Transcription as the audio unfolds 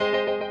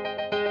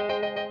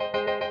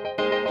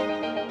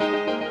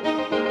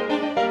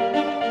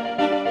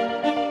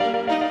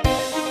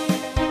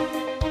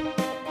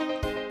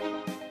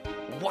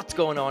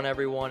going on,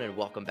 everyone, and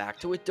welcome back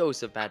to A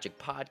Dose of Magic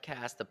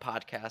podcast, the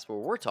podcast where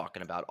we're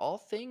talking about all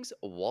things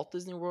Walt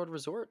Disney World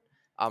Resort.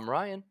 I'm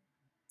Ryan,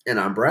 And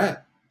I'm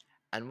Brett.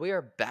 and we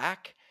are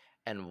back,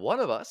 and one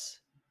of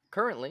us,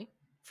 currently,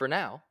 for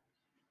now,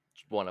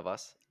 one of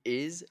us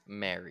is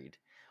married.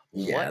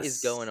 What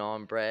is going Yes.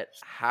 on, Brett?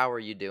 How are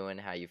you doing?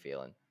 How you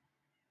feeling?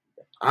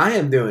 I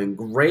am doing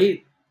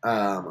great.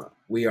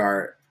 We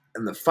are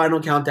in the final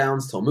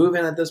countdowns till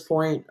move-in at this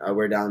point.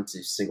 We're down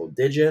to single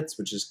digits,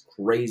 which is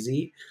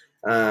crazy.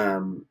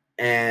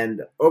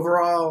 And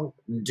overall,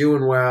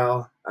 doing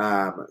well.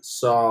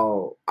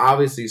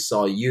 Obviously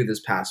saw you this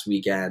past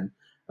weekend,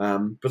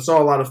 but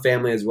saw a lot of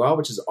family as well,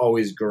 which is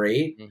always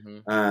great.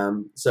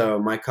 So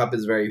my cup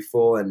is very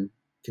full and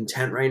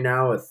content right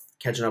now with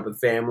catching up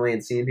with family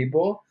and seeing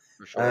people.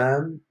 For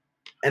sure.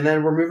 And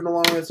then we're moving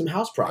along with some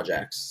house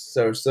projects.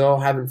 So still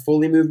haven't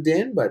fully moved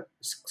in, but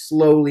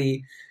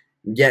slowly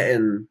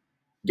getting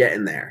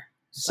there.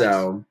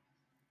 So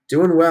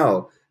doing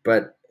well.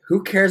 But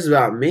who cares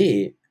about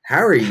me?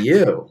 How are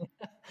you?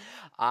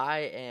 I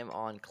am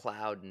on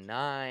cloud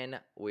nine.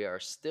 We are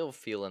still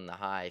feeling the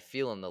high,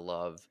 feeling the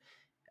love.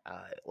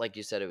 Like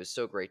you said, it was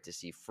so great to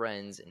see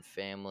friends and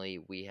family.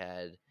 We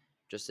had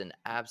just an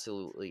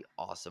absolutely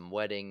awesome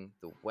wedding.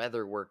 The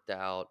weather worked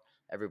out.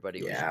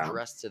 Everybody was Yeah.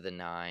 dressed to the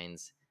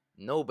nines.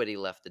 Nobody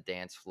left the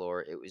dance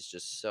floor. It was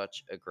just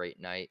such a great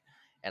night.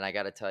 And I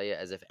got to tell you,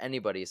 as if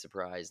anybody is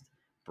surprised,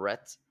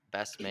 Brett's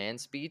best man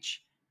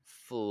speech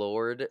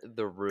floored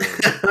the room.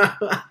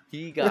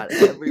 He got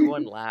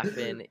everyone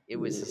laughing. It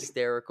was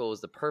hysterical. It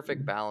was the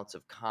perfect balance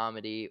of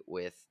comedy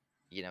with,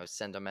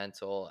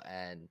 sentimental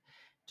and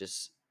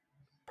just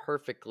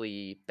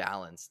perfectly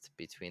balanced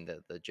between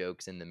the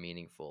jokes and the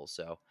meaningful.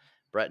 So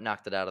Brett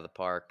knocked it out of the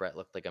park. Brett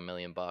looked like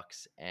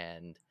 $1,000,000,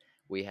 and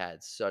we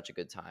had such a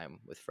good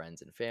time with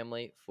friends and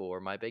family for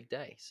my big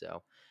day.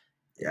 So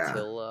Yeah.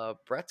 until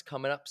Brett's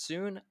coming up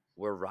soon,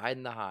 we're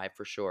riding the high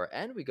for sure.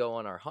 And we go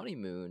on our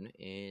honeymoon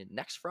in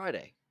next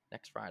Friday.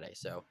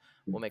 So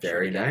we'll make sure to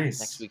Very get next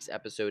nice. week's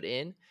episode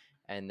in,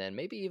 and then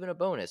maybe even a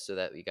bonus so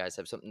that you guys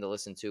have something to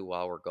listen to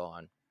while we're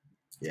gone.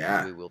 Because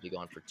Yeah. we will be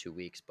gone for 2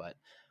 weeks, but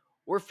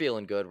we're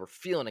feeling good. We're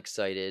feeling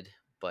excited,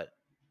 but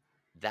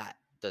that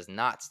does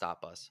not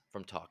stop us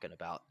from talking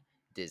about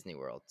Disney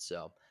World.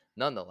 So,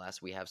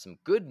 nonetheless, we have some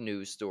good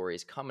news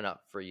stories coming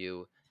up for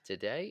you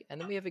today,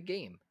 and then we have a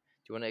game.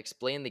 Do you want to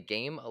explain the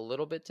game a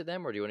little bit to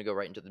them, or do you want to go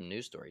right into the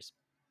news stories?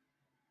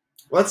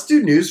 Let's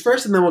do news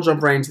first, and then we'll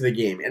jump right into the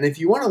game. And if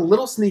you want a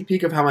little sneak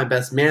peek of how my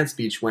best man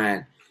speech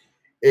went,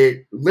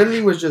 it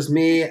literally was just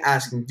me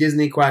asking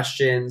Disney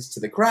questions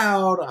to the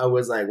crowd. I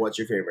was like, what's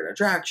your favorite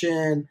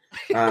attraction?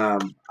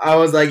 I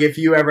was like, if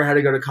you ever had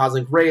to go to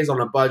Cosmic Rays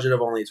on a budget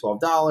of only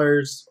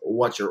 $12,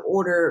 what's your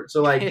order?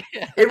 So, like,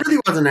 it really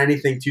wasn't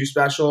anything too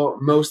special,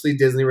 mostly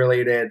Disney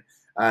related.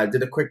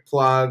 Did a quick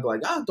plug, like,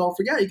 don't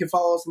forget, you can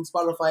follow us on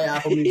Spotify,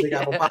 Apple Music,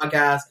 Apple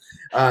Podcasts.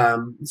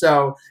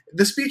 So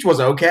the speech was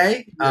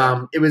okay.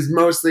 Yeah. It was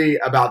mostly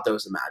about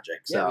Dose of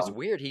Magic. Yeah, it was So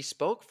weird. He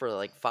spoke for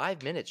like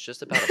 5 minutes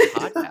just about a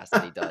podcast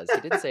that he does. He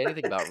didn't say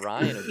anything about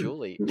Ryan or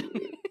Julie.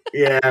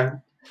 yeah,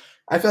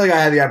 I feel like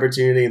I had the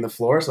opportunity in the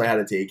floor, so I had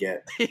to take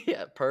it.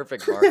 Yeah,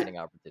 perfect marketing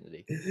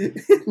opportunity.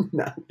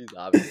 No. He's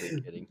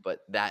obviously kidding, but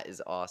that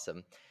is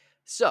awesome.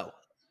 So,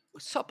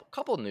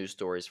 couple news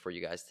stories for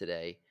you guys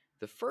today.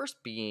 The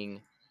first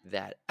being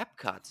that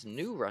Epcot's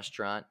new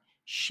restaurant,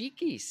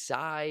 Shiki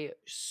Sai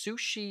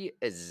Sushi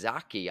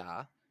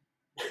Izakiya,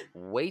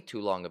 way too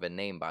long of a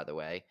name, by the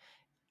way,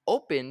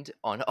 opened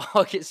on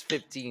August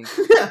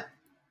 15th.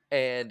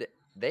 And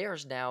they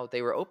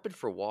were open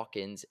for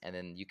walk-ins, and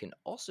then you can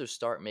also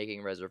start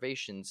making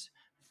reservations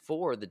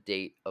for the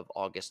date of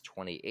August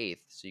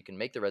 28th. So you can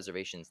make the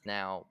reservations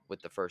now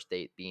with the first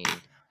date being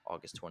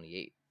August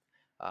 28th.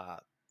 Uh,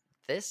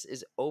 this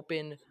is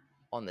open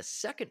on the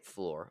second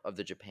floor of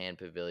the Japan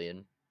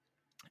Pavilion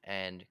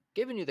and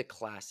giving you the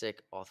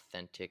classic,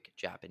 authentic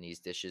Japanese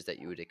dishes that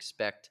you would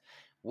expect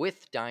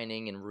with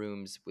dining in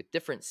rooms with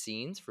different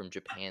scenes from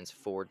Japan's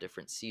 4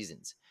 different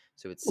seasons.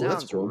 So it Oh,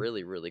 that's sounds cool.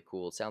 really, really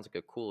cool. It sounds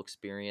like a cool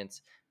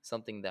experience,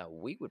 something that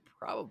we would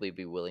probably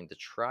be willing to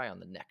try on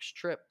the next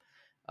trip.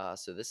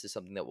 So this is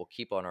something that we'll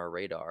keep on our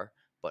radar,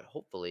 but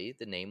hopefully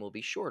the name will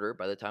be shorter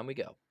by the time we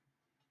go.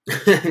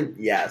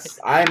 Yes,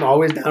 I'm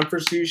always down for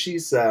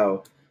sushi,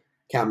 so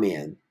count me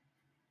in.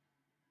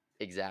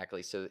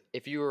 Exactly. So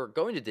if you're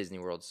going to Disney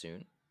World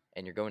soon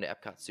and you're going to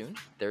Epcot soon,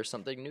 there's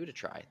something new to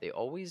try. They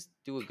always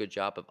do a good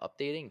job of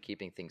updating and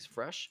keeping things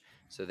fresh.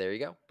 So there you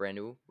go. Brand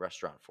new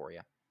restaurant for you.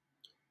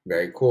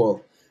 Very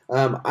cool.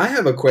 I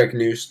have a quick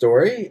news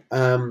story.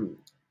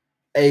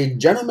 A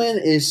gentleman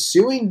is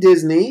suing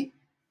Disney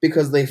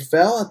because they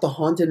fell at the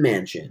Haunted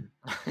Mansion.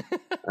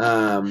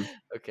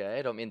 Okay.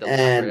 I don't mean to laugh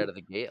right out And of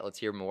the gate. Let's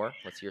hear more.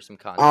 Let's hear some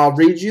I'll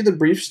context. read you the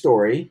brief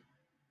story.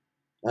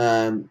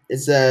 It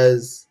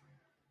says,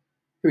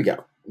 here we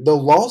go. The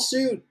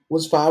lawsuit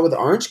was filed with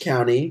Orange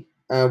County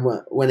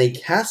when a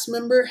cast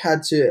member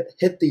had to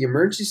hit the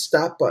emergency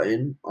stop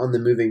button on the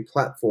moving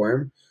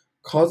platform,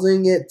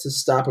 causing it to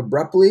stop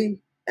abruptly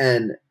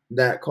and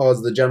that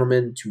caused the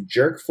gentleman to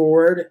jerk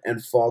forward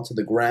and fall to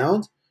the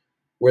ground,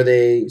 where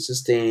they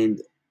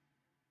sustained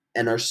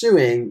and are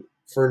suing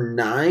for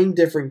 9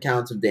 different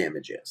counts of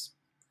damages.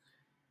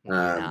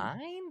 Um,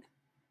 9?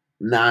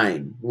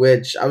 9,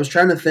 which I was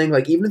trying to think,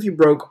 like, even if you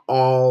broke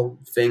all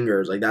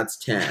fingers, like, that's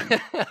 10.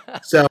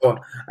 So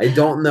I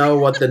don't know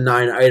what the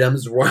 9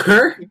 items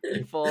were.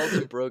 He falls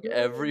and broke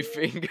every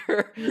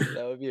finger.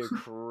 That would be a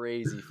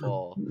crazy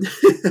fall.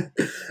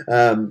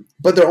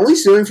 But they're only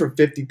suing for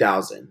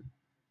 50,000.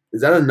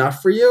 Is that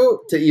enough for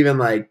you to even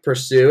like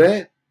pursue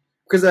it?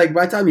 Because like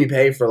by the time you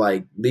pay for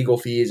like legal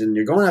fees and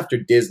you're going after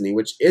Disney,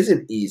 which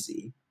isn't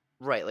easy.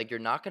 Right, like you're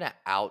not gonna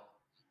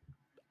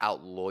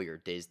out lawyer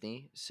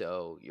Disney,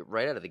 so you're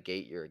right out of the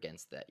gate. You're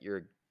against that.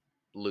 You're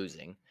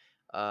losing.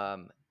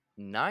 Um,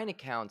 9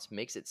 accounts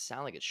makes it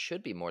sound like it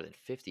should be more than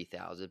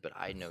 50,000, but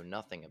I know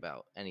nothing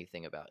about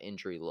anything about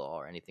injury law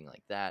or anything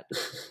like that.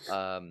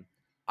 Um,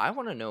 I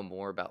want to know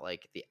more about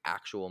like the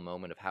actual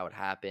moment of how it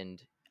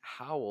happened.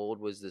 How old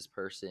was this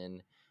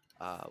person?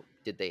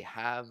 Did they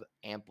have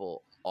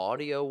ample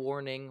audio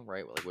warning?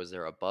 Right, like was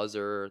there a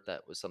buzzer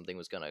that was something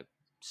was gonna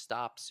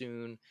stop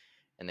soon?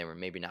 And they were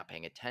maybe not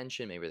paying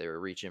attention. Maybe they were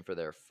reaching for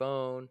their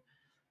phone.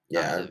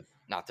 Not Yeah, to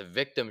not to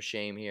victim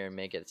shame here and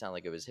make it sound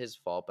like it was his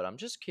fault, but I'm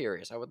just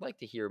curious. I would like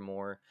to hear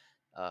more.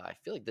 I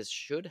feel like this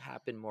should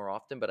happen more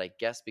often, but I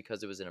guess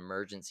because it was an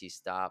emergency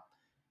stop,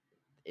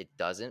 it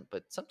doesn't.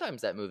 But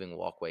sometimes that moving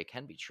walkway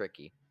can be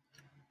tricky.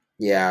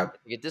 yeah,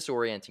 Like a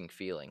disorienting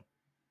feeling.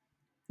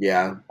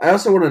 yeah. I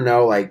also want to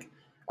know, like,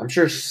 I'm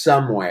sure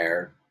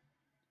somewhere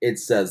it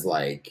says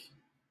like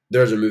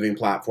there's a moving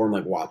platform,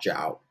 like watch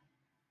out,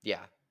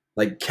 Yeah,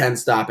 like can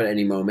stop at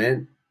any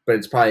moment, but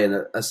it's probably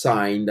a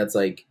sign that's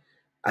like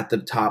at the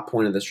top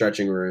point of the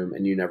stretching room,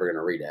 and you're never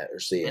gonna read it or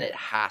see and it it.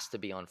 has to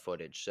be on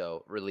footage.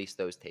 So release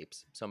those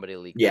tapes. Somebody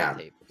leak that Yeah,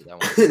 tape because I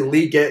want to see that.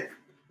 leak it.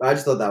 I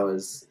just thought that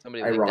was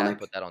Somebody leak that and ironic.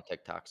 put that on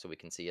TikTok so we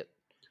can see it.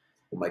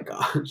 Oh my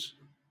gosh.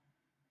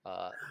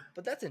 Uh,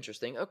 but that's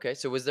interesting. Okay,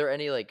 so was there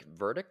any like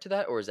verdict to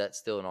that, or is that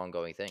still an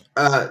ongoing thing?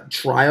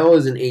 Trial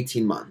is in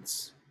 18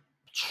 months.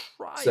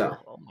 So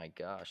Trial. Oh my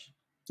gosh.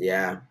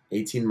 yeah,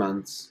 18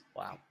 months.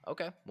 Wow.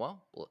 Okay.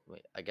 Well,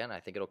 again, I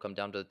think it'll come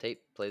down to the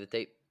tape. Play the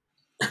tape.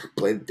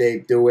 Play the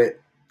tape, do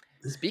it.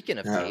 Speaking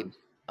of tape, Um,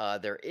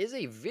 there is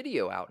a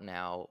video out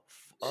now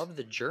of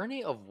the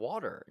Journey of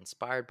Water,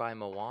 inspired by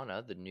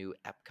Moana, the new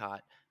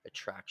Epcot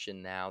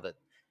attraction now that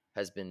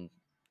has been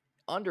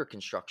under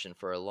construction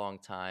for a long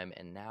time,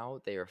 and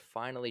now they are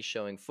finally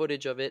showing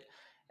footage of it.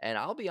 And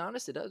I'll be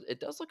honest, it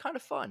does look kind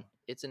of fun.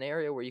 It's an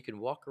area where you can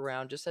walk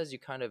around just as you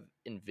kind of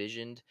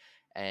envisioned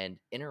and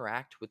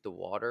interact with the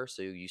water.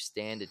 So you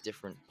stand at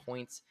different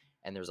points,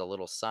 and there's a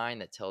little sign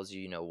that tells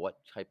you,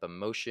 what type of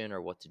motion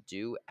or what to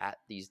do at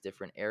these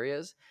different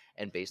areas.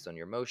 And based on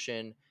your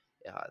motion,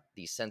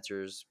 these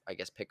sensors, I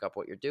guess, pick up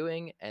what you're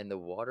doing, and the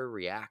water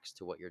reacts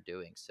to what you're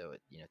doing. So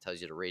it,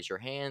 tells you to raise your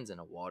hands, and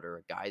a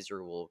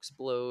geyser will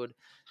explode.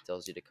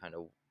 Tells you to kind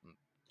of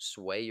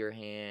sway your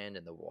hand,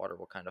 and the water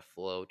will kind of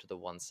flow to the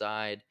one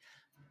side.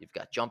 You've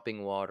got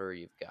jumping water.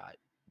 You've got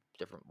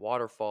different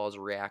waterfalls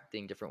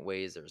reacting different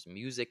ways. There's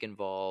music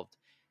involved.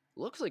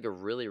 Looks like a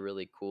really,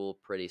 really cool,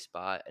 pretty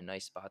spot. A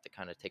nice spot to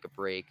kind of take a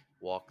break,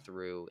 walk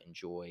through,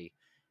 enjoy.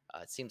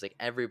 It seems like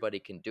everybody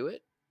can do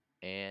it,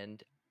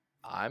 and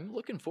I'm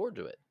looking forward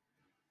to it.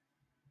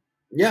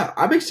 yeah,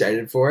 I'm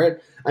excited for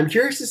it. I'm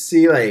curious to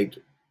see like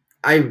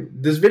I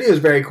this video is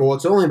very cool.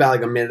 It's only about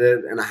like a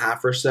minute and a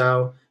half or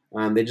so.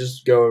 They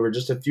just go over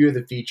just a few of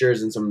the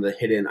features and some of the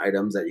hidden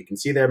items that you can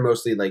see there.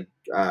 Mostly like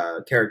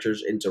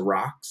characters into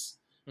rocks,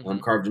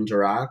 Hmm. carved into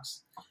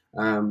rocks.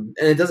 And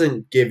it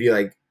doesn't give you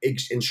like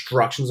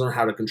instructions on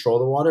how to control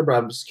the water. But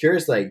I'm just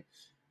curious, like,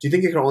 do you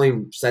think it can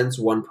only sense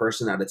one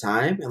person at a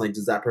time? And like,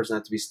 does that person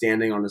have to be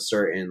standing on a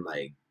certain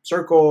like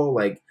circle?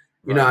 Like,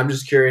 Right. I'm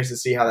just curious to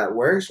see how that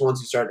works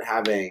once you start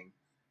having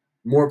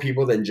more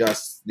people than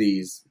just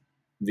these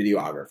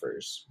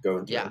videographers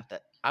going Yeah, through.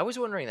 that I was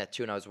wondering that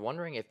too, and I was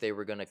wondering if they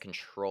were going to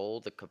control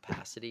the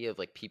capacity of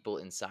like people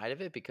inside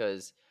of it,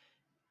 because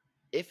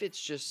if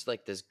it's just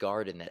like this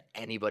garden that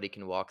anybody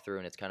can walk through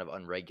and it's kind of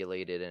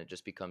unregulated and it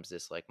just becomes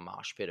this like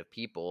mosh pit of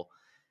people,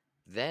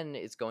 then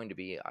it's going to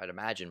be, I'd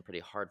imagine, pretty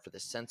hard for the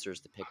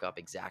sensors to pick up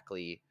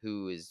exactly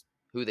who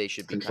they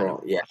should be kind of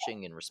Control, yeah,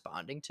 watching and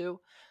responding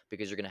to,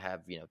 because you're going to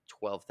have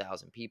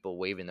 12,000 people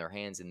waving their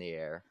hands in the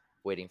air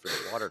waiting for the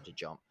water to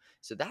jump.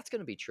 So that's going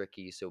to be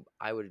tricky. So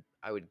I would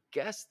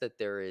guess that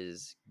there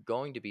is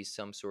going to be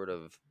some sort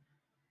of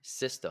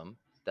system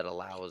that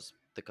allows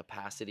the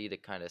capacity to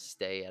kind of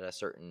stay at a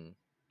certain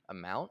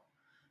amount.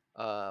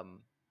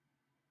 Um,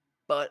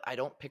 but I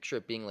don't picture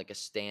it being like a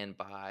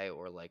standby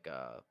or like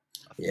a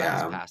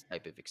fast yeah, pass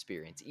type of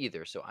experience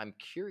either. So I'm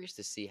curious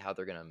to see how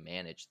they're going to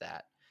manage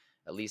that,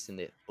 at least in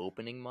the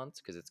opening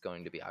months, because it's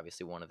going to be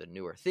obviously one of the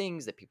newer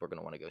things that people are going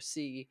to want to go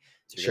see.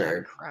 So you're going to have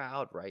a sure,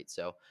 crowd, right?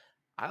 So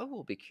I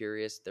will be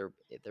curious. There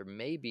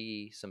may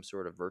be some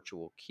sort of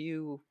virtual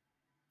queue.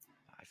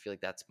 I feel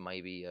like that's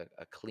maybe a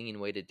clean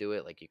way to do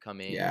it. Like you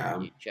come in, yeah,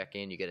 you check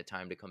in, you get a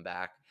time to come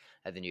back,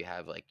 and then you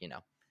have like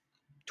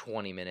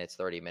 20 minutes,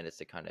 30 minutes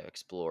to kind of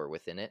explore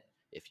within it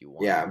if you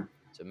want. Yeah.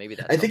 So maybe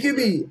that's I think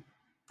helpful it'd there. be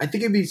I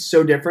think it'd be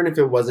so different if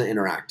it wasn't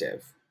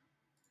interactive.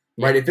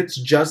 Yeah. Right? If it's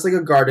just like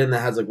a garden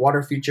that has like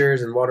water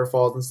features and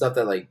waterfalls and stuff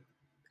that like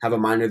have a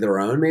mind of their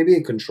own, maybe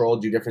and control,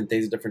 do different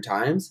things at different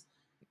times,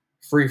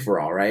 free for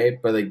all, right?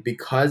 But like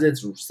because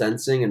it's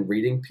sensing and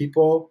reading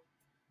people,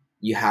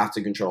 you have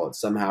to control it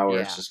somehow, or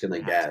it's Yeah, just gonna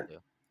it has get to.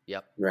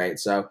 Yep. right.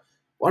 So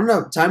I don't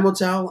know. Time will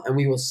tell, and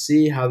we will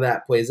see how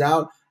that plays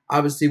out.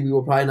 Obviously, we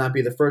will probably not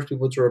be the first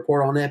people to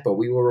report on it, but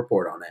we will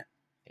report on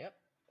Yep.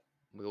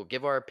 We will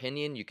give our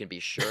opinion. You can be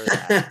sure of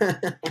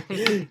that.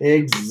 it.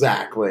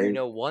 Exactly. You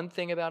know, one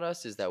thing about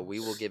us is that we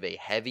will give a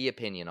heavy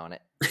opinion on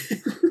it.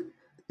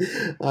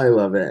 I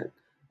love it.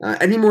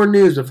 Any more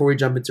news before we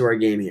jump into our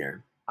game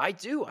here? I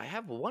do. I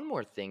have one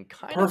more thing,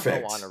 kind of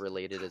Moana Perfect.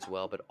 related as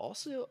well, but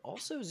also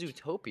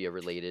Zootopia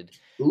related.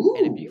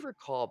 And if you Ooh.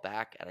 recall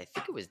back at I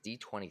think it was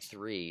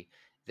D23,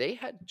 they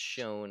had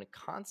shown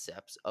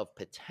concepts of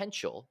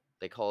potential.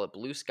 They call it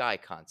blue sky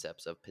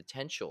concepts of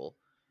potential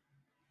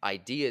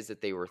ideas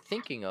that they were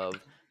thinking of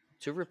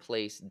to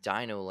replace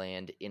Dino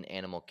Land in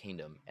Animal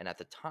Kingdom. And at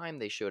the time,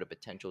 they showed a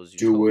potential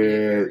Do Zootopia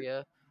it.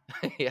 area.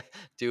 Yeah,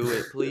 do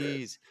it,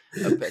 please.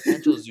 A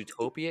potential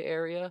Zootopia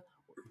area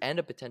and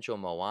a potential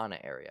Moana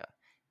area.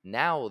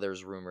 Now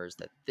there's rumors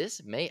that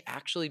this may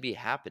actually be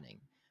happening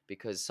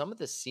because some of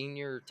the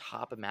senior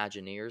top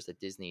Imagineers that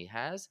Disney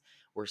has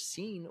were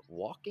seen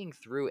walking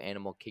through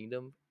Animal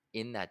Kingdom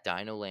in that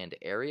Dino Land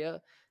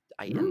area.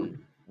 And Mm.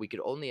 we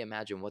could only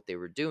imagine what they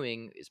were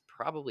doing is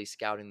probably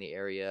scouting the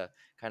area,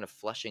 kind of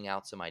fleshing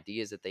out some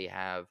ideas that they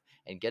have,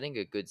 and getting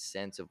a good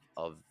sense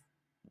of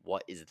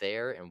what is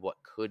there and what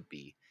could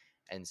be.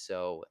 And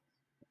so,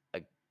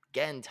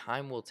 again,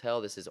 time will tell.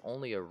 This is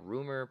only a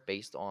rumor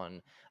based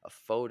on a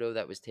photo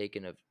that was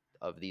taken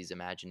of these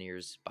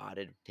Imagineers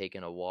spotted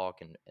taking a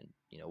walk and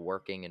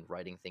working and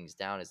writing things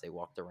down as they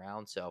walked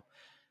around. So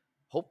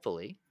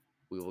hopefully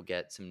we will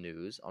get some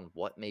news on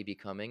what may be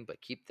coming,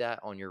 but keep that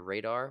on your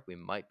radar. We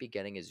might be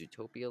getting a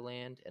Zootopia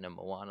land and a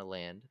Moana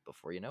land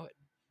before you know it.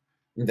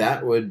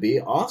 That would be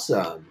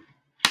awesome.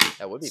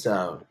 That would be pretty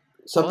So cool.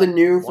 something But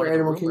new one for of the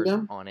Animal rumors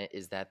Kingdom? on it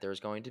is that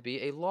there's going to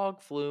be a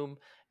log flume,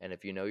 and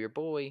if you know your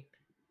boy,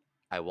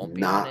 I won't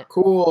be on Not it.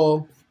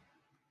 cool.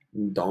 I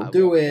Don't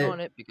do won't be on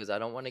it. it because I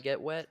don't want to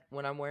get wet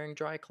when I'm wearing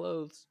dry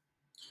clothes.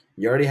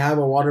 You already have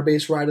a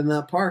water-based ride in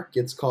that park.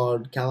 It's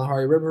called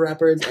Kalahari River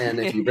Rapids, and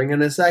if you bring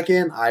in a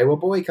second, I will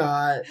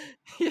boycott.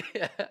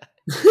 Yeah,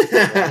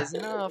 one is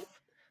enough.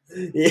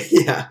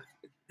 Yeah,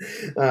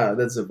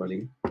 that's so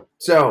funny.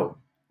 So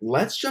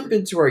let's jump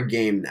into our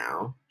game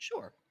now.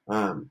 Sure.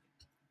 Um,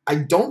 I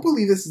don't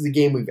believe this is a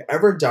game we've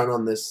ever done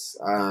on this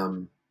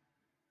on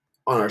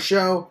our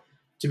show.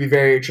 To be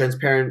very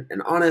transparent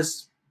and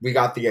honest, we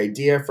got the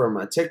idea from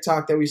a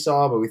TikTok that we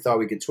saw, but we thought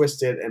we could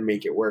twist it and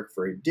make it work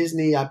for a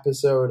Disney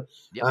episode.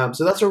 Yep.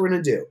 So that's what we're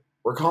gonna do.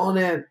 We're calling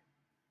it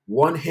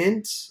One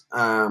Hint.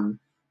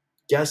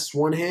 Guess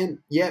one hint.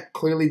 Yet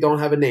clearly don't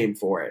have a name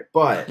for it,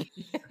 but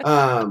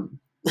um,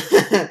 Making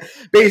it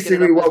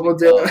basically up as what we we'll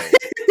do.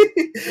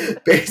 go.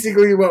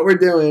 Basically, what we're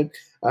doing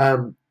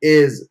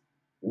is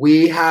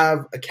we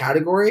have a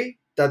category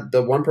that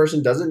the one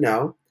person doesn't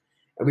know,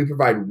 and we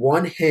provide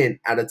one hint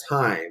at a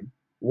time,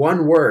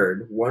 one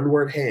word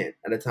hint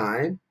at a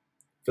time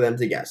for them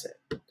to guess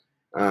it.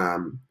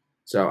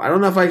 So I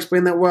don't know if I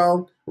explained that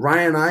well.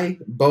 Ryan and I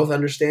both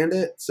understand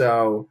it,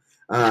 so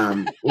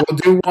we'll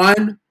do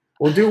one.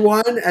 We'll do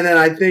one, and then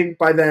I think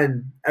by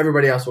then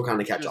everybody else will kind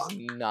of catch Just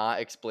on. not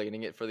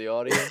explaining it for the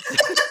audience.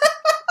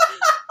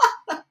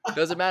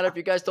 Doesn't matter if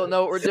you guys don't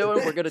know what we're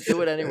doing. We're gonna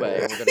do it anyway,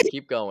 and we're gonna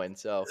keep going.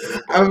 So here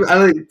it goes. I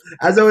like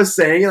as I was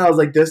saying it, I was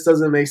like, this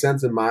doesn't make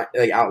sense in my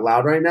like out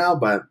loud right now,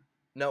 but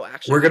No,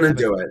 actually, we're gonna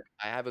do it.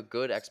 I have a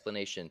good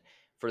explanation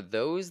for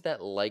those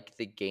that like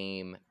the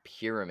game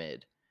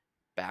Pyramid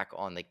back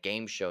on the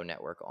Game Show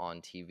Network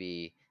on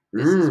TV.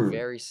 This is Mm.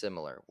 very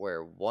similar,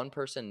 where one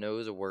person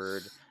knows a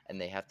word and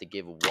they have to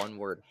give one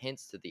word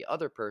hints to the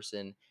other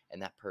person,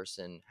 and that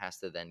person has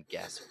to then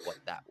guess what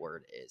that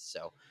word is.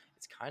 So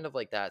it's kind of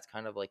like that. It's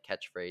kind of like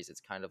catchphrase. It's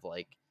kind of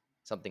like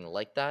something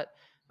like that.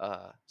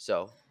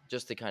 So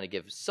just to kind of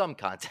give some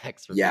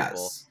context for people,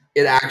 Yes,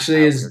 it this is actually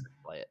how we're is gonna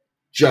play it.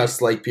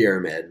 just like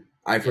Pyramid.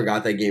 I Yep.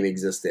 forgot that game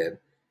existed.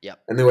 Yep.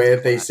 And the way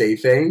that they say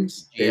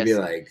things, they'd be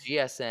like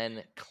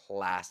GSN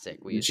Classic.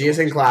 We used to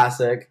GSN watch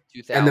Classic,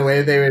 and the way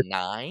that they would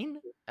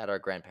 2009 at our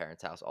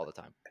grandparents' house all the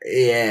time.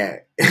 yeah.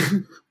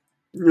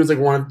 It was like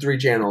one of three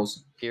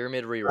channels.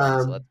 Pyramid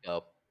reruns. Let's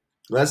go.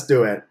 Let's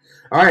do it.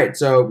 All right,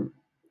 so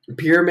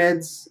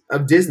Pyramids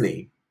of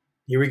Disney.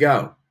 Here we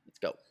go. Let's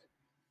go.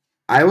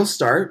 I will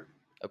start.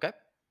 Okay.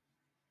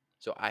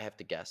 So I have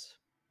to guess.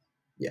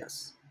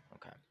 Yes.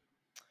 Okay.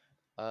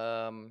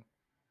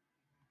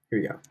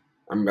 Here we go.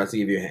 I'm about to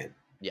give you a hint.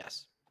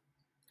 Yes.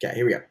 Okay,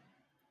 here we go.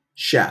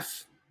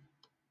 Chef.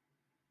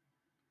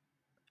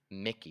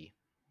 Mickey.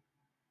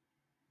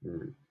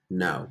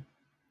 No.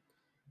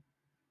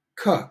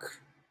 Cook.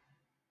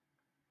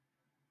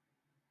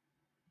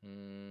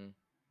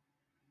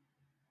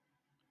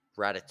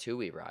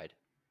 Ratatouille ride.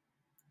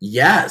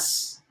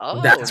 Yes,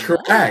 Oh, that's nice.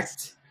 correct.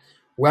 That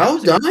Well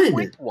was a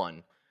quick done.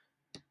 one.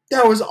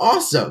 That was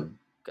awesome.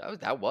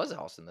 That was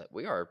awesome. That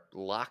we are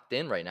locked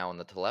in right now on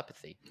the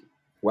telepathy.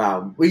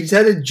 Wow. We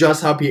said it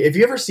just how if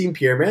you ever seen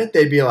Pyramid,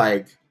 they'd be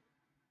like,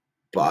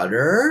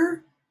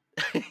 butter?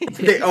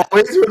 They Yeah.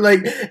 always would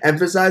like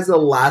emphasize the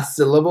last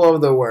syllable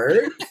of the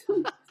word.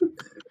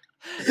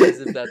 As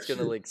if that's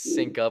gonna like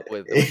sync up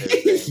with what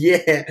they're saying.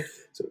 Yeah.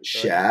 So, They're like,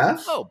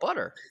 chef? oh,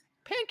 butter,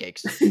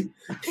 pancakes, They're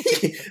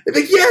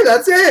like, yeah,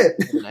 that's it.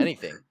 more than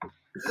anything.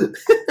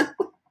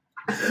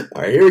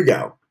 All right, here we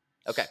go.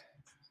 Okay.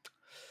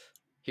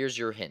 Here's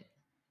your hint.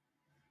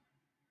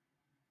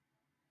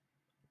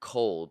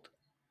 Cold.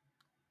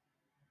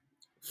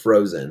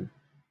 Frozen.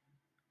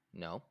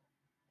 No.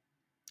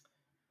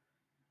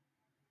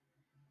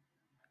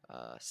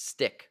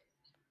 Stick.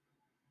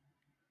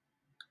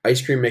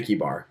 Ice cream Mickey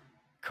bar.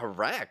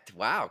 Correct.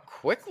 Wow,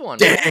 quick one.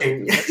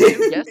 Dang. That's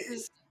 2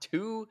 guesses.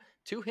 Two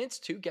hints,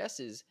 2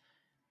 guesses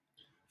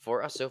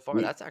for us so far.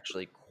 That's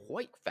actually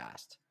quite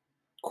fast.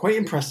 Quite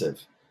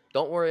impressive.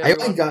 Don't worry, I only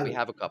everyone. got We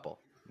have a couple.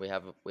 We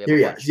have a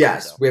here. bunch.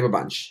 Yes, So we have a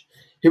bunch.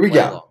 Here we play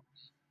go. along.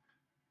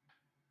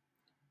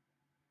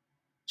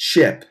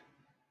 Ship.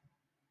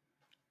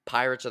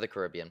 Pirates of the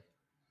Caribbean.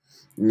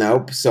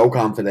 Nope. So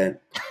confident.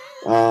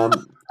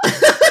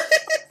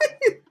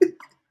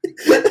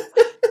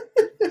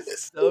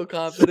 So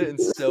confident and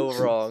so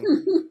wrong.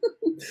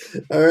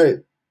 All right.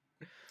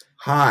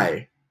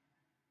 High.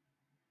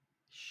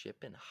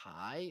 Ship and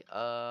high.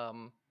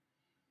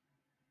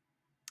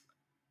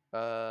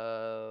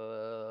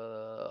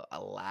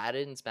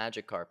 Aladdin's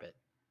magic carpet.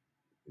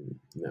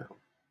 No.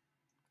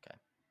 Okay.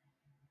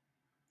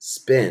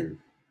 Spin.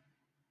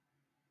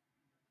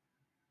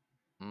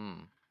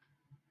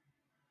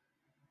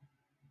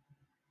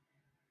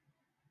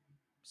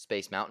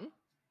 Space Mountain.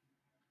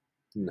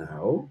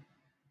 No.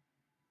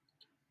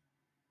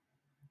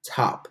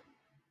 Top.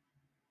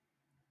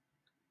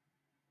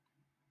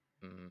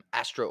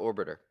 Astro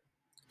Orbiter.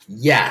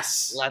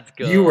 Yes. Let's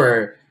go. You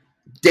were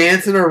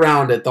dancing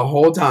around it the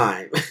whole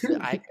time.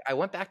 I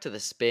went back to the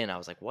spin. I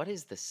was like, what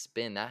is the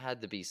spin? That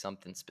had to be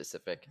something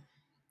specific.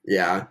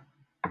 Yeah.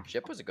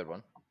 Ship was a good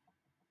one.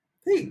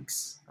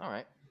 Thanks. All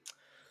right.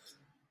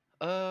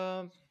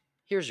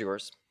 Here's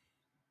yours.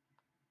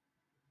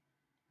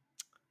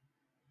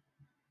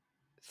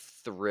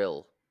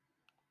 Thrill.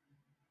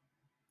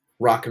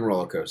 Rock and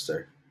roller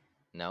coaster.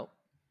 No.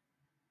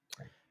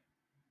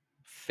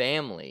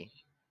 Family.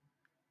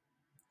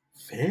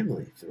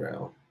 Family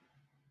thrill.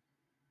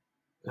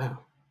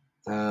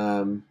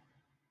 Oh.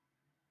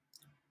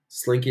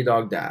 Slinky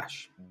Dog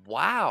Dash.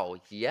 Wow.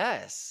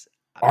 Yes.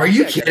 Are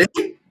you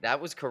kidding?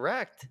 That was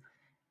correct.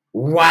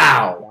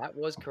 Wow. That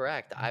was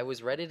correct. I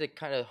was ready to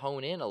kind of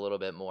hone in a little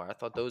bit more. I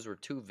thought those were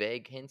 2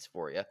 vague hints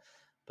for you,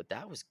 but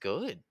that was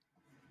good.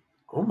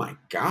 Oh my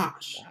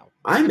gosh. Wow.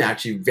 I'm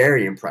actually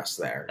very impressed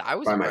there I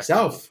was by impressed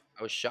myself. too.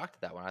 I was shocked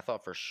at that one. I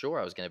thought for sure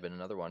I was going to have been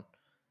another one.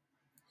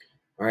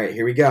 All right,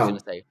 here we I was go. going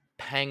to say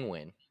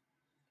penguin.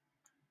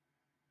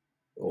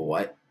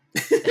 What?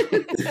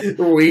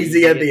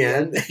 Wheezy at the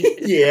end.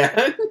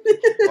 Yeah.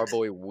 Our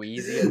boy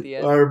Wheezy at the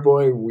end. Our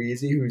boy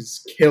Wheezy,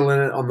 who's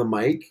killing it on the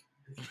mic.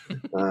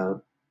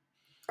 All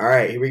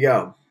right, here we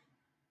go.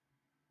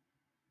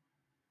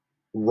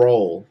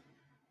 Roll.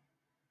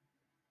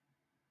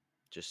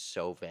 Just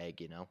so vague,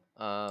 you know.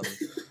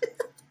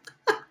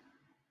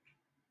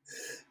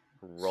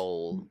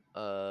 Roll.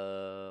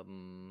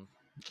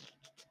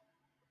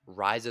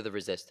 Rise of the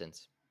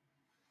Resistance.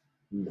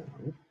 No.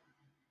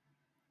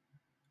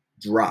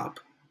 Drop.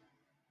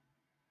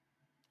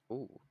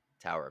 Ooh,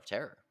 Tower of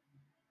Terror.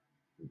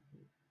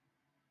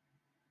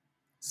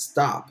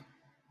 Stop.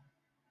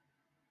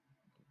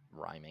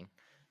 Rhyming.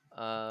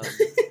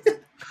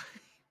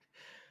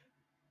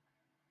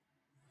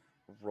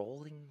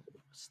 Rolling,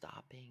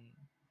 stopping.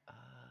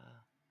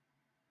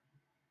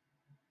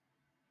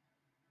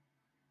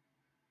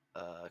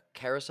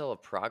 Carousel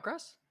of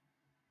Progress.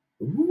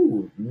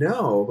 Ooh,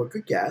 no, but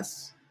good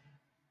guess.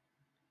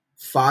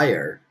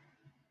 Fire.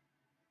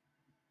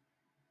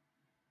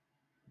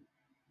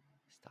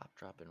 Stop,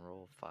 drop, and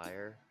roll.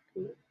 Fire.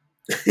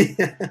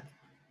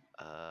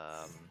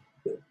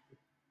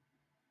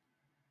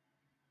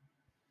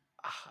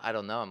 I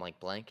don't know. I'm like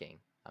blanking.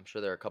 I'm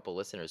sure there are a couple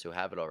listeners who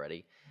have it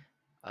already.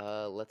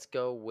 Let's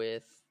go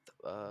with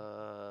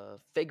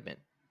Figment.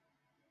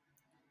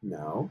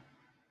 No.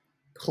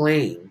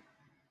 Plane.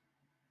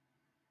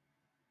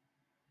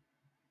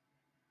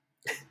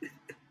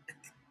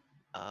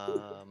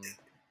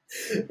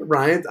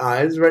 Ryan's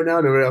eyes right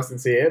now, nobody else can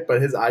see it,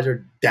 but his eyes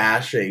are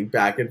dashing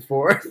back and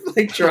forth,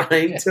 like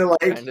trying to like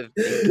trying to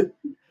think.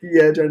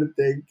 Yeah, trying to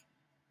think.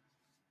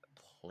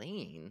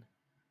 Plane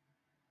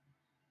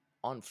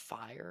on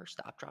fire.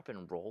 Stop, drop,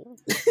 and roll.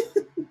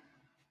 I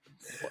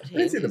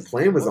didn't say the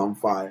plane was on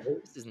fire.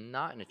 This is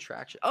not an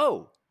attraction.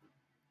 Oh,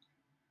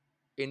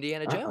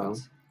 Indiana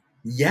Jones.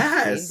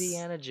 Yes.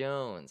 Indiana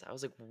Jones. I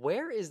was like,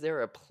 where is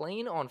there a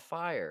plane on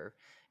fire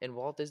in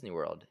Walt Disney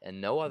World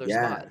and no other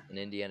spot in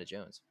Indiana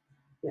Jones?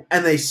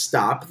 And they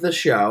stop the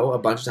show a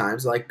bunch of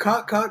times, like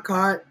cut, cut,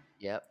 cut,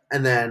 Yep.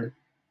 and then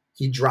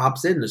he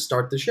drops in to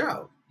start the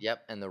show.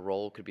 Yep. And the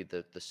roll could be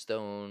the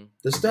stone,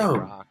 The the big stone.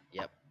 rock.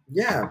 Yep.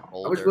 Yeah, I was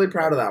Boulder, really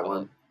proud whatever of you that call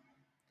one. it.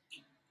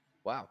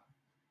 Wow.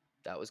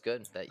 That was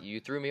good. That you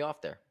threw me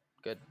off there.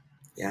 Good.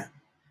 Yeah.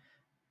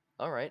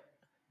 All right.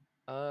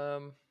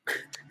 All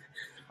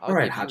I'll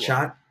right, give you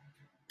one. hotshot.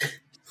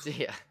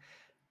 Yeah.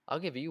 I'll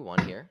give you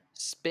one here.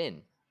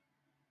 Spin.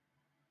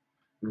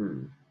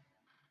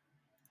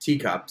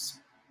 Teacups.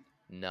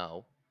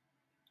 No.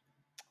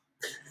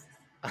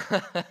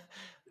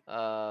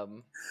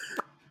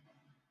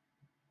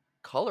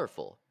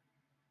 Colorful.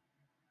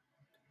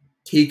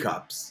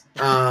 Teacups.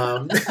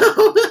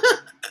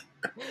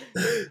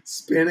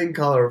 Spinning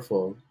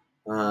colorful.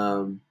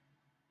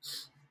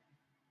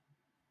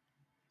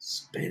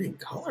 Spinning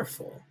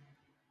colorful.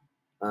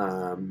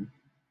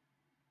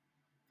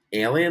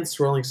 Alien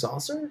swirling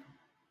saucer?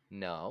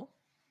 No.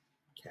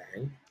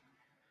 Okay.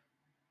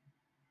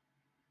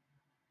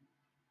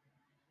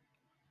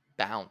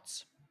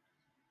 Bounce.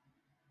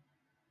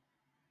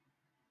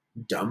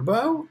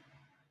 Dumbo?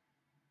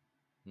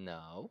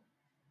 No.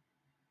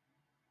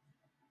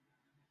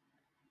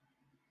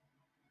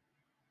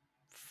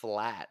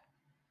 Flat.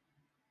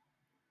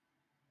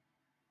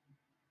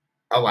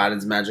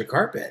 Aladdin's magic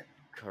carpet.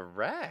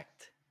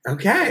 Correct.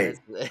 Okay.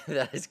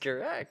 That is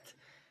correct.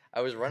 I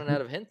was running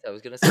out of hints. I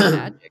was gonna say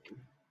magic.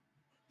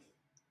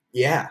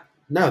 Yeah.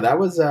 No, that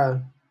was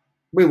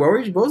wait,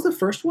 what was the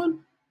first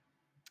one?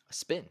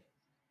 Spin.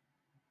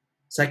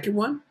 Second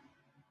one?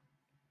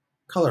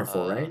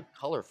 Colorful, right?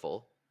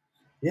 Colorful.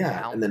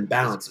 Yeah. And then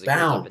bounce. 'cause it goes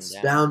up and Bounce.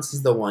 down. Bounce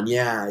is the one.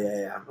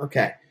 Yeah.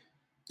 Okay.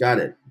 Got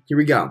it. Here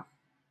we go.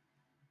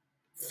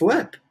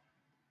 Flip.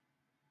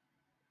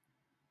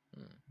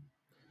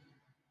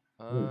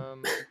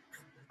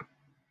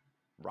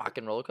 Rock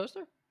and roller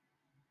coaster?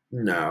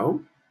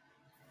 No.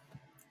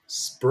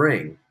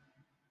 Spring.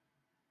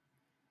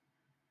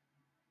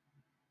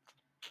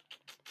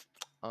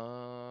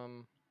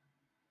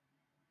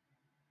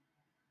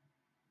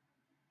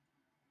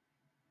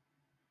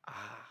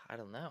 I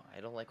don't know.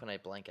 I don't like when I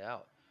blank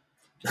out.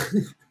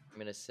 I'm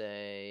gonna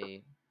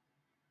say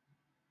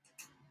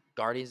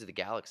Guardians of the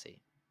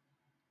Galaxy.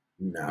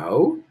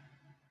 No.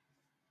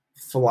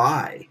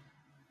 Fly.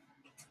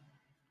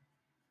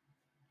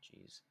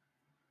 Jeez.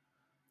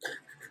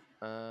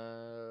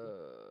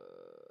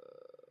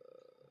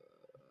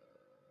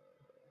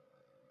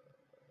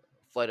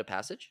 Flight of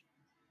Passage?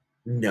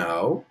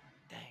 No.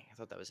 Dang, I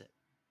thought that was it.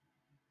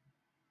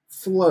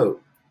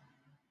 Float.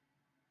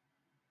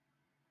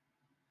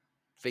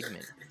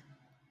 Figment.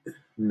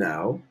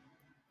 No.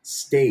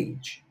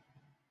 Stage.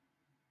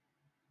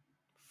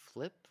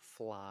 Flip,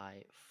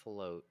 fly,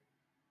 float.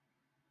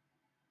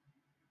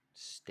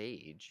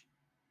 Stage.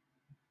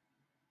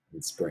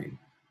 And spring.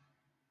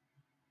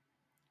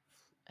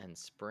 And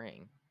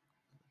spring.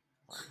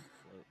 Fly,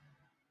 float.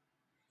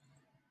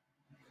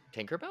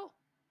 Tinkerbell?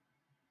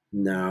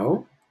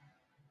 No.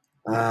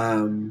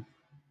 I'm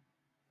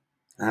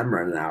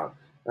running out.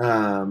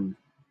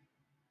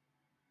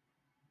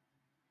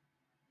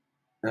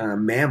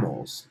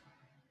 Mammals.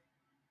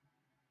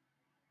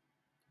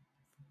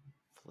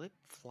 Flip,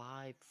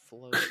 fly,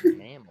 float,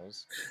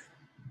 mammals.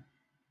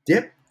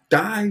 Dip,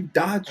 dive,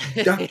 dodge,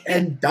 duck,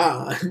 and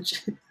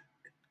dodge.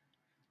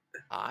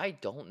 I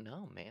don't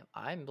know, man.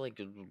 I'm like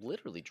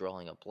literally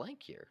drawing a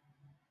blank here.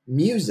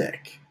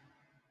 Music.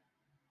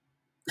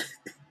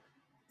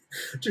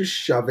 Just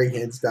shoving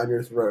hints down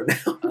your throat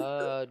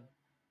now.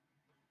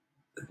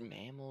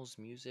 Mammals,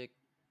 music,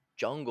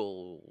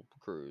 Jungle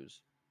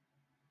Cruise.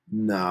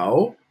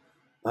 No.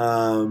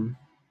 I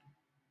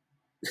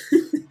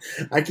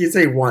can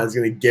say one. It's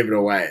gonna give it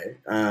away.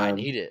 I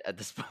need it at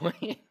this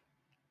point.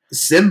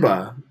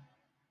 Simba.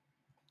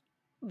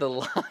 The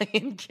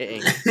Lion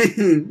King.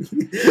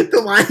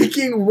 The Lion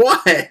King.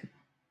 What?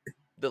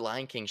 The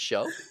Lion King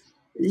show.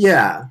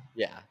 Yeah.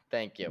 Yeah.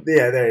 Thank you.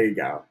 Yeah. There you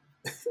go.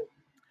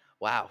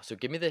 Wow. So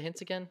give me the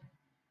hints again.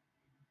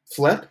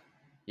 Flip.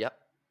 Yep.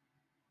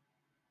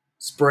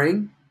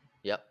 Spring.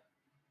 Yep.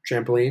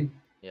 Trampoline.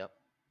 Yep.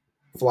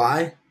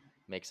 Fly.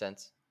 Makes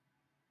sense.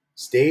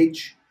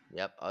 Stage.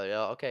 Yep. Oh,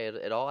 yeah. Okay.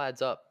 It all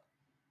adds up.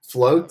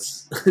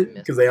 Floats.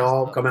 Because they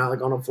all come out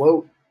like on a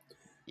float.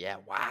 Yeah.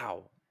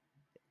 Wow.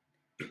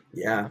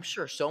 Yeah. I'm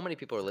sure so many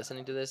people are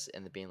listening to this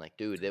and they're being like,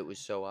 dude, that was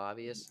so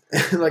obvious.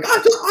 Like,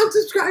 I'm just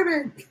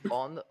unsubscribing.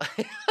 On the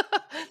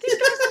these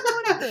guys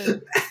don't know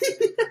anything.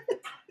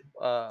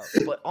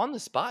 But on the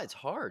spot, it's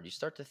hard. You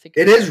start to think.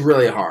 It is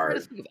really you try hard.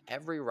 to think of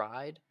every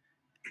ride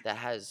that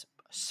has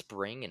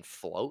spring and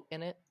float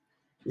in it.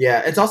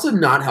 Yeah, it's also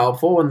not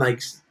helpful when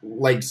like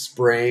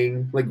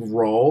spring, like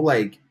roll,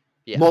 like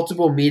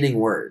multiple meaning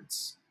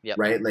words. Yep.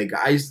 Right? Like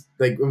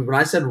when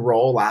I said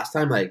roll last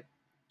time, like,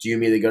 do you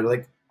immediately go to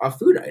like a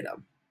food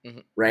item? Mm-hmm.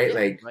 Right? Yeah,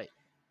 like right.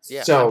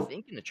 Yeah. So I'm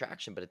thinking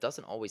attraction, but it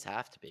doesn't always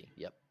have to be.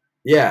 Yep.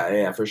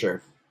 Yeah, for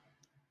sure.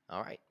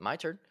 All right, my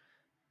turn.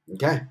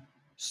 Okay.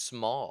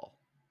 Small.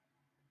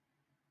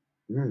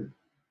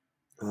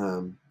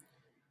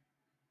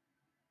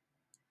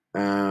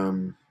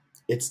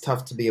 It's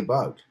tough to be a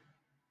bug.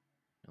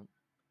 Nope.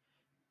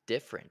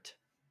 Different.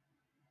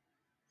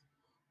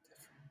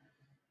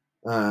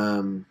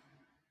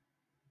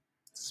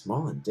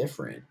 Small and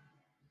different.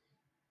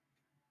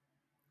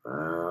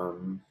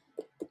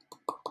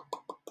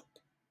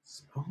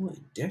 Small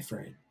and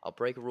different. I'll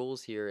break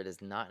rules here. It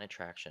is not an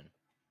attraction.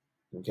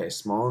 Okay,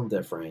 small and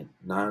different,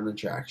 not an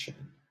attraction.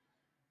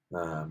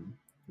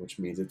 Which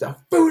means it's a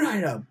food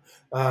item.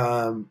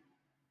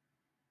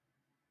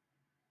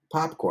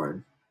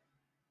 Popcorn.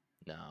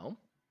 No.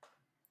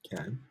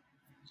 Okay.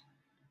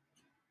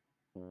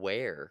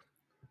 Where?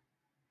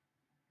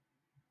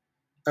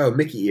 Oh,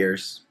 Mickey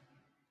ears.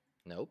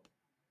 Nope.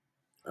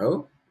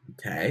 Oh,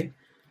 okay.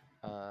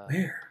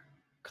 Where?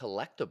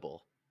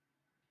 Collectible.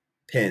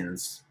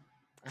 Pins.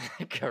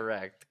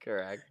 Correct.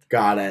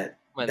 Got it.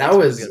 My That next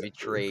one's was gonna be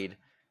trade.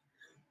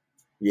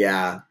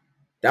 Yeah,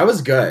 that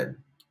was good.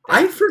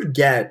 I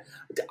forget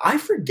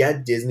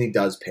Disney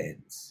does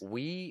pins.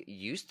 We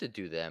used to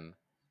do them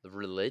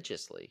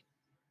religiously.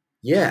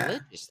 Yeah.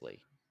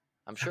 Religiously.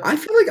 I'm sure. I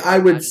feel like I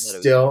would imagine that it was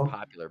still. more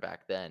popular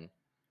back then.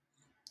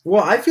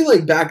 Well, I feel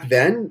like back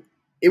then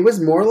it was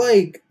more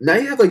like now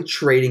you have like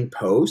trading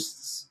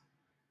posts,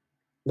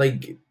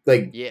 like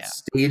Yeah.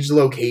 stage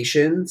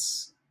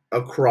locations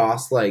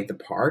across like the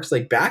parks.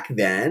 Like back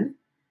then,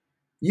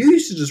 you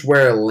used to just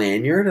wear a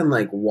lanyard and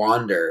like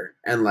wander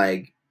and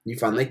like you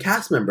found like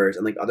cast members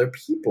and like other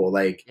people.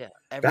 Like Yeah.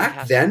 Every back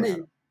cast member had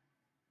then,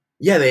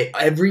 yeah,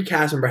 every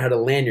cast member had a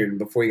lanyard, and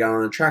before you got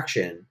on an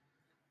attraction,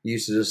 you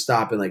used to just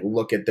stop and like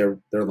look at their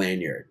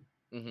lanyard.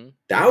 mm-hmm.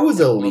 That was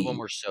Some of them elite.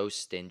 were so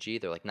stingy.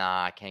 They're like,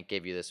 "Nah, I can't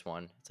give you this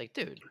one." It's like,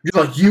 dude.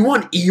 You're like, you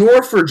want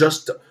Eeyore for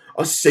just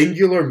a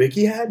singular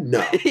Mickey head?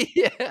 No.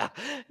 yeah.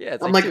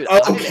 It's I'm like, dude,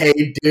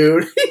 okay,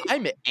 dude.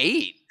 I'm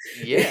 8.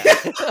 Yeah.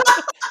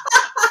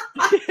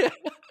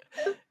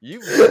 You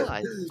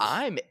realize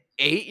I'm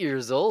 8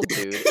 years old,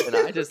 dude, and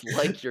I just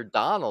like your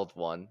Donald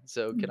one.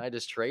 So can I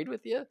just trade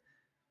with you?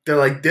 They're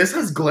like, this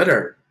has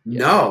glitter. Yeah,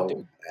 No.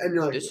 dude, And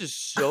you're like, this is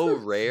so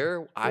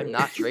rare. I'm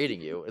not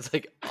trading you. It's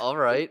like, all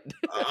right.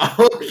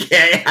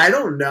 okay, I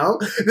don't know.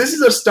 This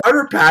is a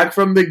starter pack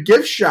from the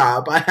gift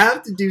shop. I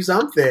have to do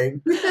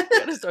something. You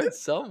gotta start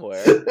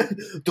somewhere.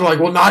 They're like,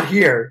 well, not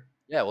here.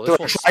 Yeah, well, They're this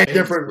one like, try a spins,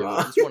 different dude.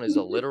 one. This one is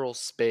a literal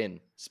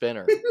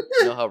spinner.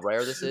 You know how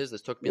rare this is?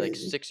 This took me like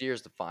 6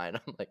 years to find.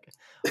 I'm like,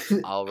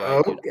 all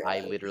right, dude. I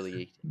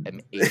literally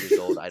am 8 years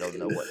old. I don't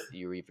know what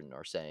you even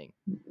are saying.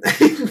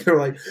 They're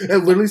like,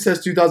 it literally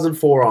says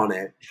 2004 on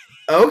it.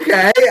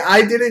 Okay,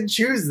 I didn't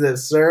choose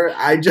this, sir.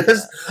 I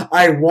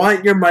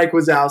want your Mike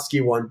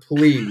Wazowski one,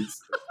 please.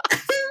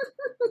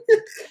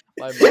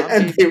 My mom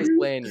gave me this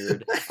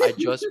lanyard. I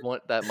just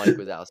want that Mike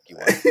Wazowski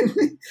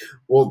one.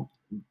 Well,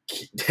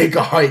 take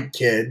a hike,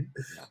 kid.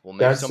 Yeah, well,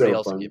 maybe somebody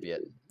else will give you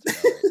it.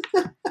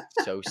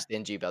 So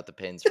stingy about the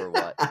pins for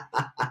what?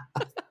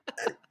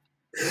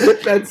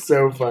 That's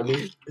so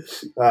funny.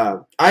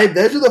 Those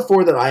are the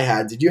 4 that I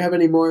had. Did you have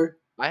any more?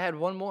 I had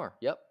one more.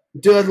 Yep.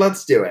 Dude,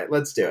 let's do it.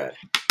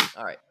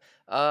 All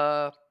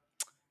right.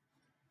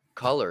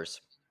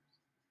 Colors.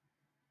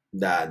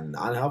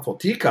 Not helpful.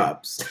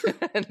 Teacups.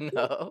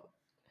 No.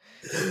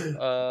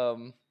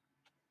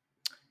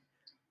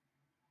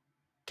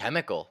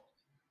 Chemical.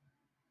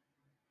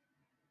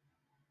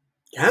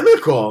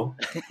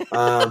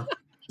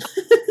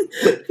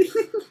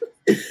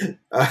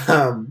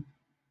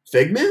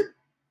 Figment?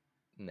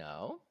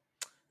 No.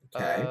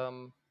 Okay.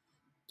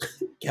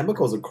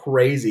 Chemical's a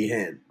crazy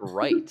hint.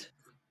 Bright.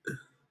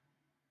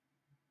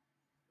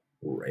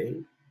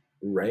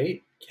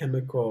 Right?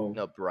 Chemical.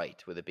 No,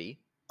 bright with a B.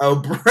 Oh,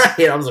 bright.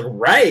 I was like,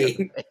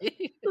 right.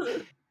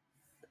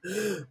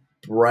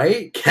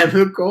 Bright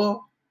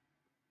chemical.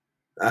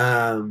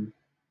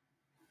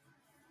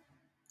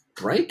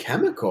 Bright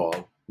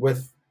chemical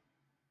with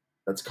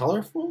that's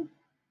colorful.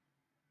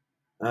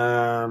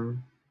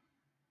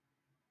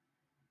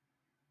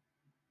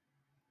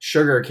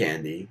 Sugar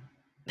candy.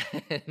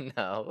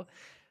 No.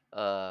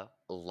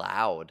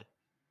 Loud.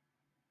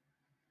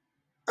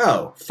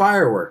 Oh,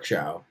 fireworks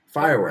show.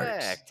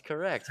 Fireworks.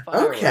 Correct.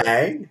 Fireworks.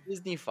 Okay.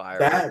 Disney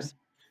fireworks.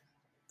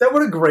 That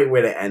what a great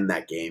way to end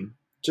that game.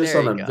 Just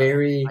There on you a go.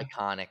 very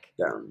iconic.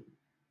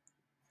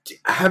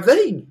 Have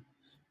they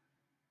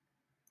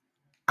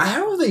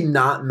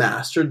not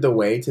mastered the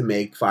way to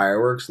make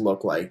fireworks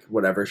look like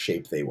whatever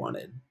shape they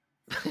wanted?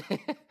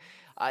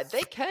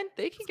 They can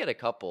get a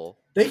couple.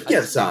 They can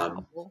get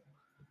some.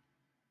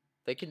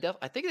 They can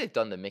I think they've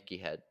done the Mickey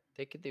head.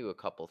 They could do a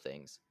couple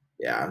things.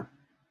 Yeah.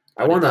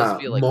 But I want to to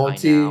feel like by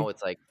now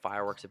it's like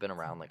fireworks have been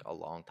around like a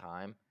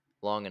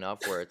long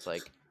enough where it's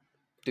like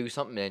do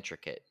something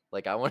intricate.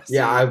 Like I want to see.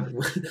 Yeah,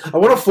 I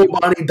want a full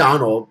body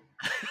Donald.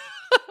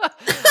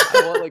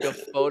 I want like a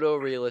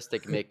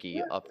photorealistic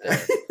Mickey up there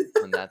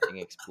when that thing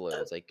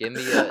explodes. Like give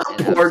me a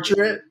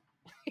portrait.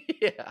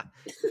 Yeah.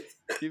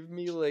 Give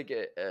me like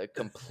a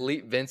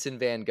complete Vincent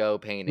van Gogh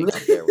painting up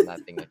there when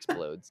that thing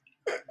explodes.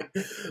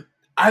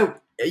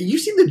 You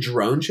seen the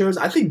drone shows?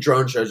 I think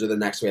drone shows are the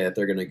next way that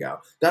they're gonna go.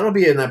 That'll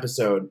be an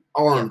episode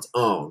all on its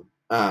own.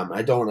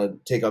 I don't want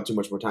to take up too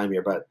much more time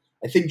here, but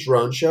I think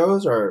drone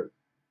shows are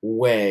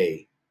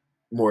way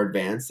more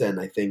advanced, and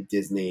I think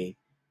Disney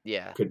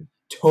Yeah. could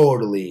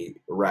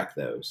totally wreck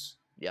those.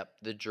 Yep.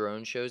 The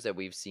drone shows that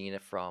we've seen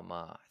from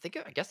I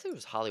guess it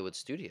was Hollywood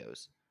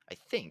Studios. I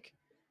think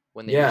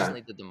when they Yeah.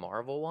 recently did the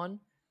Marvel one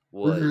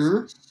was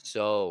Mm-hmm.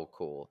 so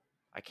cool.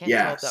 I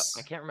Yes.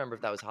 can't remember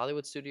if that was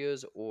Hollywood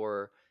Studios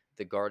or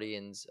the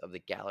Guardians of the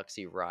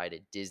Galaxy ride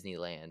at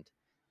Disneyland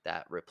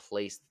that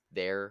replaced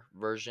their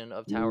version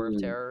of Tower of Mm.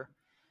 Terror,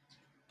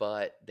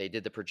 but they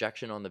did the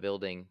projection on the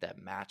building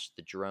that matched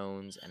the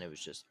drones, and it was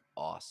just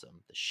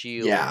awesome. The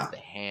shield, Yeah. the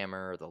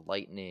hammer, the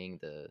lightning,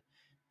 the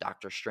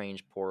Doctor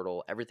Strange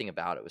portal, everything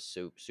about it was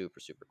super, super,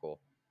 super cool.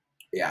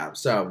 Yeah.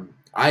 So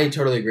I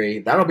totally agree.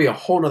 That'll be a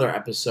whole nother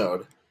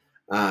episode.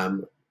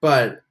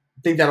 But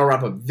I think that'll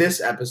wrap up this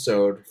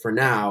episode for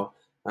now.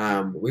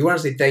 We want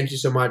to say thank you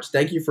so much.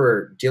 Thank you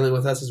for dealing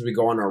with us as we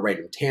go on our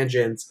random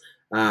tangents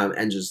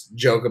and just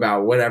joke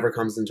about whatever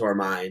comes into our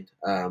mind.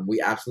 We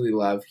absolutely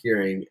love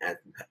hearing and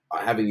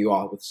having you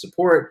all with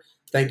support.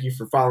 Thank you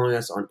for following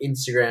us on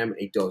Instagram,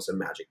 A Dose of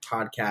Magic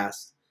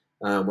Podcast,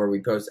 where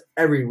we post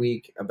every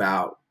week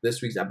about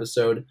this week's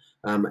episode.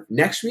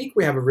 Next week,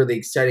 we have a really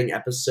exciting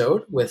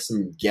episode with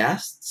some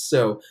guests.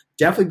 So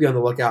definitely be on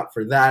the lookout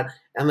for that.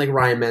 And like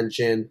Ryan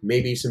mentioned,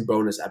 maybe some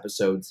bonus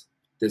episodes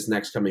this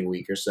next coming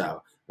week or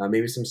so.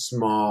 Maybe some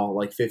small,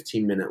 like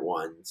 15-minute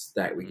ones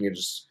that we can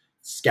just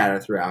scatter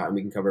throughout and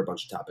we can cover a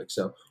bunch of topics.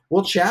 So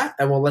we'll chat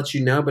and we'll let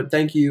you know. But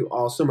thank you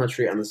all so much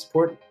for your endless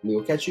support. We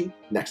will catch you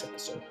next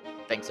episode.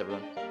 Thanks,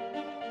 everyone.